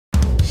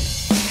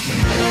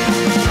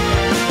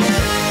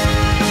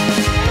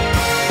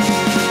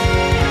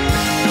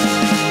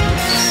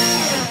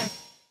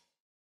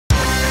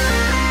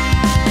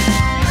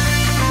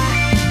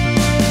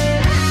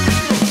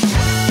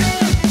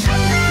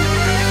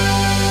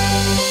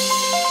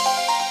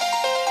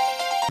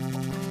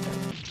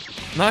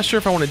Not sure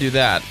if I want to do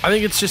that. I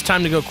think it's just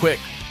time to go quick.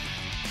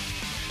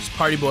 It's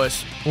party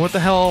boys. What the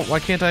hell? Why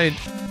can't I?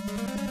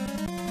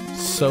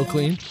 So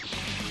clean.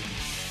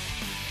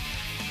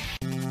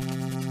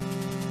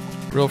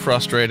 Real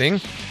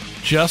frustrating.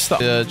 Just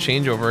the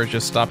changeover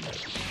just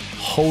stopped.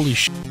 holy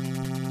shit.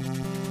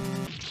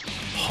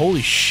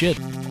 Holy shit.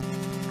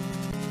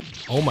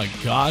 Oh my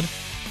god.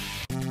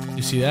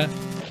 You see that?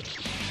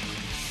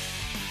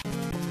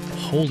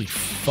 Holy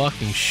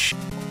fucking shit.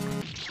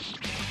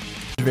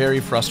 Very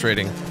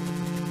frustrating.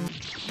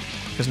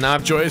 Because now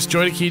I've Is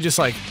Joy the Key just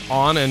like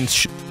on and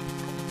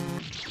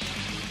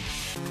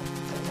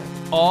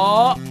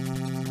Oh.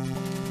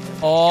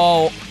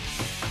 Oh.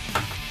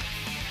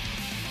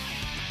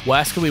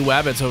 Wascally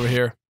Wabbits over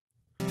here.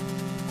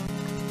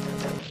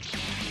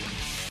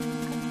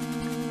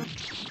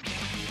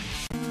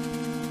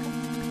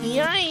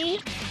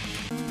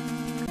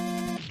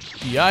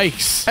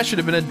 Yikes. That should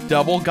have been a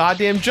double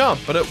goddamn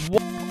jump, but it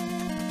was.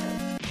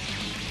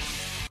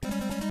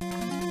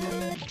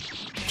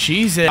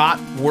 Jesus.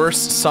 Got worse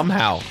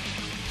somehow.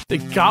 They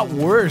got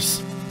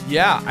worse.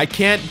 Yeah, I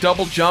can't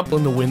double jump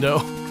In the window.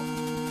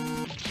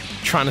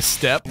 Trying to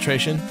step.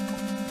 Tracian.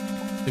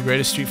 The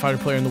greatest Street Fighter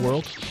player in the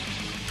world.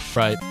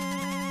 Right.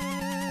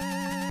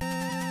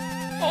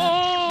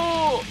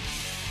 Oh!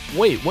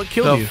 Wait, what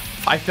killed you?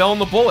 I fell in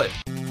the bullet.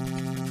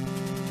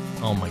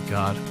 Oh my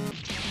god.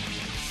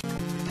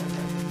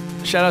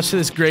 Shoutouts to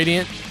this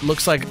gradient.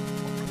 Looks like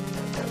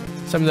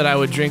something that I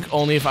would drink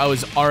only if I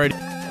was already...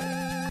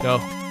 Go.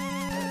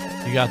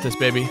 You got this,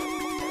 baby.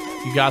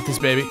 You got this,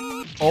 baby.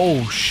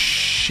 Oh,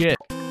 shit.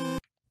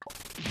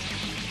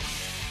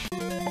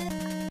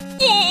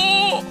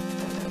 Oh!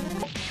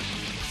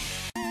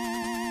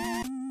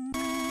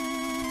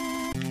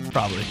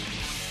 Probably.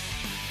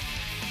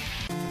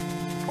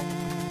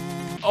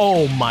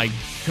 Oh my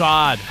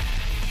god.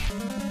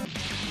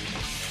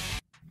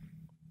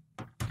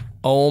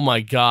 Oh my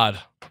god.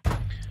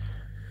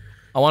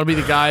 I want to be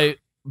the guy,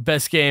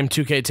 best game,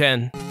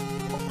 2K10.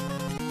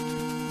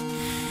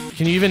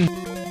 Can you even...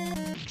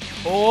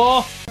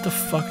 Oh! What the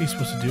fuck are you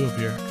supposed to do up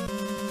here?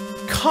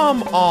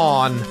 Come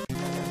on.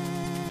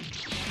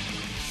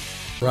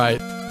 Right.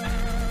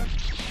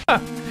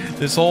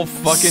 This whole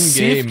fucking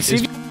game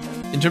is...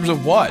 In terms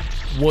of what?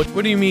 What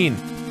do you mean?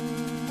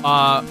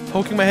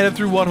 Poking my head up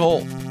through what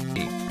hole?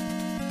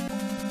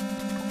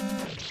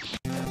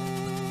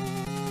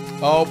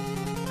 Oh.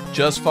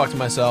 Just fucked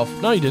myself.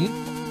 No, you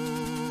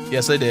didn't.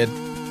 Yes, I did.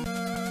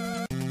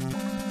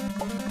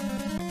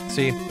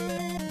 See?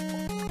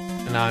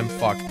 And now I'm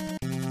fucked.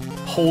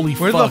 Holy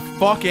Where fuck. the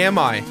fuck am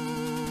I?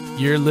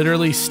 You're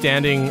literally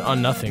standing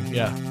on nothing.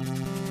 Yeah.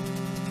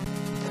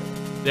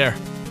 There.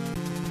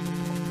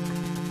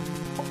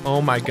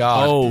 Oh my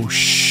god. Oh,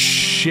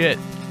 shit.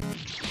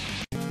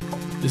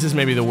 This is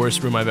maybe the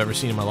worst room I've ever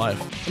seen in my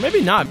life. Or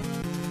maybe not.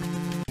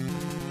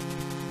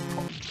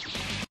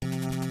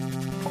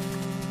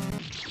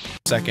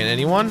 Second,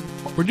 anyone?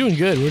 We're doing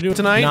good. We're doing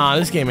Tonight? Nah,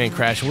 this game ain't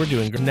crashing. We're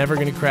doing good. Never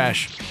gonna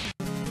crash.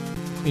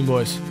 Clean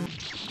boys.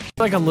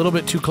 Like a little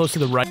bit too close to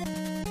the right.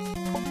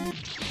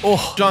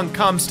 Oh. Junk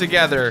comes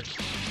together.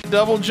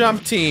 Double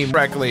jump team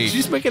correctly. Did you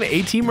just make an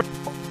A-team?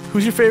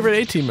 Who's your favorite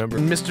A-team member?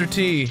 Mr.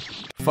 T.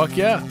 Fuck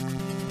yeah.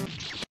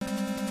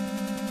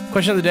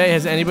 Question of the day,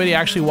 has anybody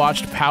actually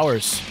watched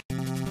Powers?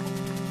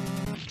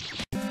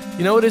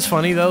 You know what is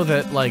funny though,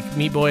 that like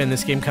Meat Boy in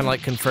this game kind of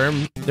like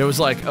confirmed there was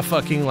like a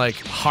fucking like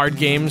hard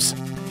games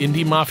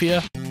indie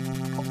mafia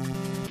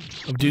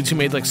of dudes who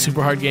made like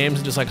super hard games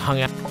and just like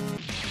hung out.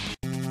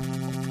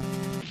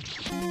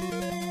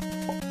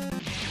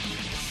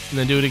 And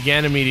then do it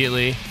again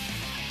immediately.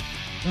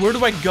 Where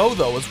do I go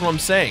though? That's what I'm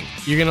saying.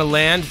 You're gonna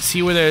land,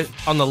 see where they're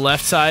on the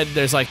left side,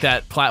 there's like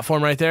that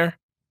platform right there?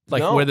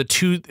 Like No. where the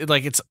two,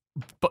 like it's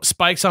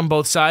spikes on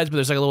both sides, but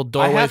there's like a little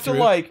doorway I have through. to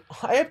like,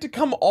 I have to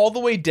come all the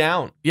way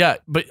down. Yeah,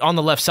 but on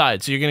the left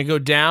side. So you're gonna go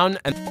down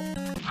and...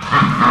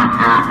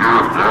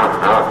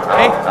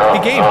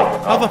 Hey game,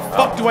 how the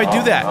fuck do I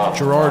do that?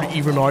 Gerard,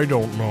 even I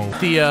don't know.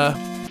 The,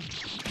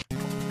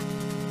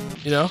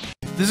 you know?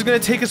 This is gonna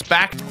take us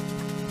back.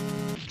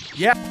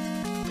 Yeah.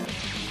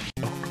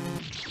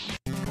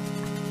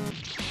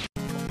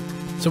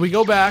 So we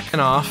go back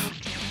and off.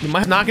 Am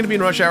I not gonna be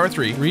in Rush Hour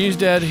 3? Ryu's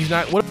dead, he's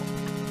not... What?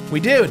 We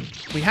did.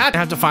 We had I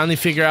have to finally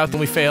figure out that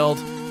we failed.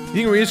 You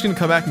think Ryu's gonna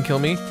come back and kill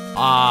me?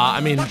 I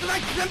mean...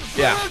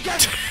 Yeah.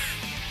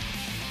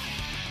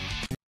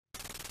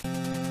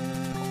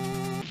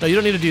 No, you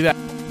don't need to do that.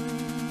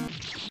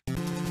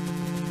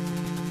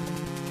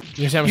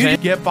 You understand what I'm You saying?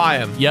 just get by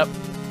him. Yep.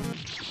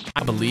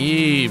 I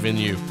believe in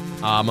you.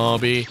 I'm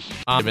living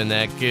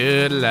that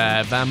good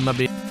life. I'ma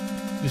be...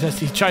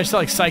 He tries to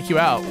like psych you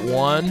out.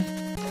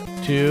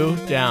 1, 2,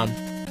 down.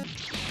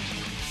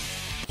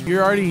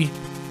 You're already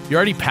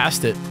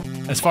past it,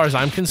 as far as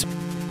I'm concerned.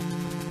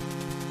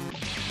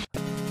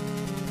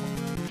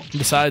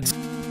 Besides,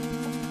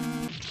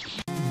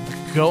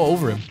 go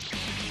over him.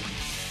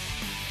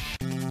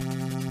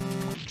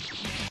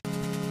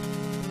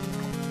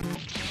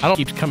 I don't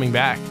keep coming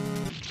back.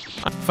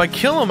 If I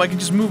kill him, I can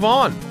just move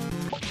on.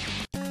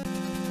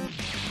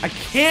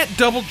 can't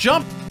double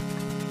jump.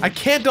 I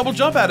can't double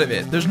jump out of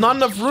it. There's not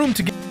enough room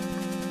to get.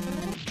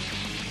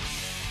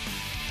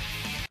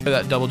 Where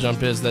that double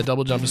jump is. That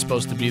double jump is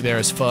supposed to be there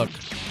as fuck.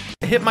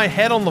 I hit my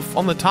head on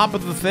the top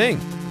of the thing.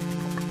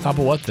 Top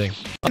of what thing?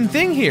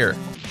 Thing here.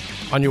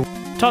 On your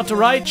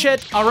right,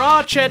 Chet.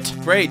 Ara, Chet.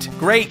 Great,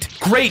 great,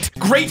 great,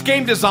 great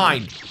game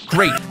design.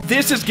 Great.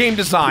 This is game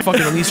design.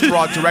 Fucking at least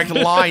draw direct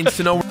lines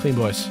to know. Clean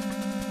boys.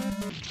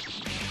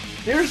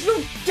 There's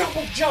no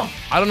double jump.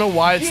 I don't know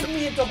why it's. Give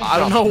me a double jump. I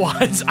don't know why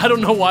it's. I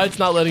don't know why it's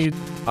not letting you.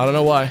 I don't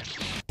know why.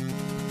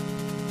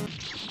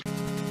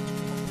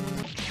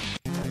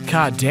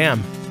 God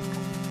damn.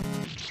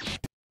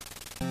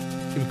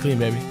 Keep it clean,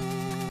 baby.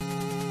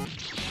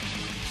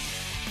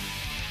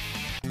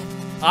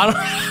 I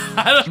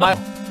don't know.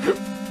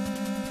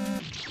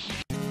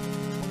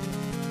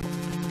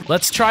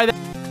 Let's try that.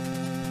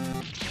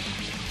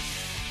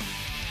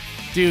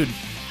 Dude.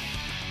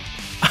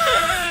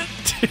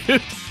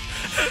 Dude.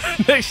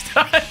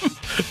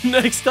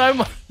 Next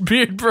time,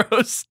 Beard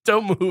Bros,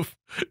 don't move.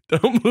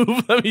 Don't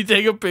move. Let me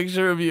take a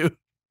picture of you.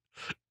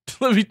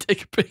 Let me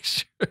take a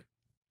picture.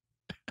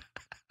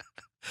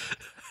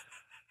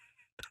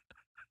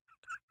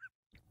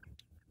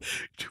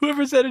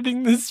 Whoever's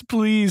editing this,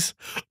 please,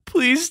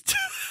 please,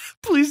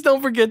 please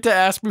don't forget to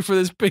ask me for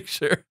this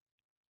picture.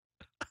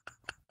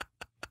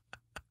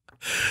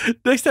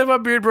 Next time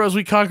on Beard Bros,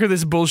 we conquer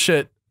this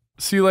bullshit.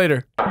 See you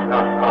later.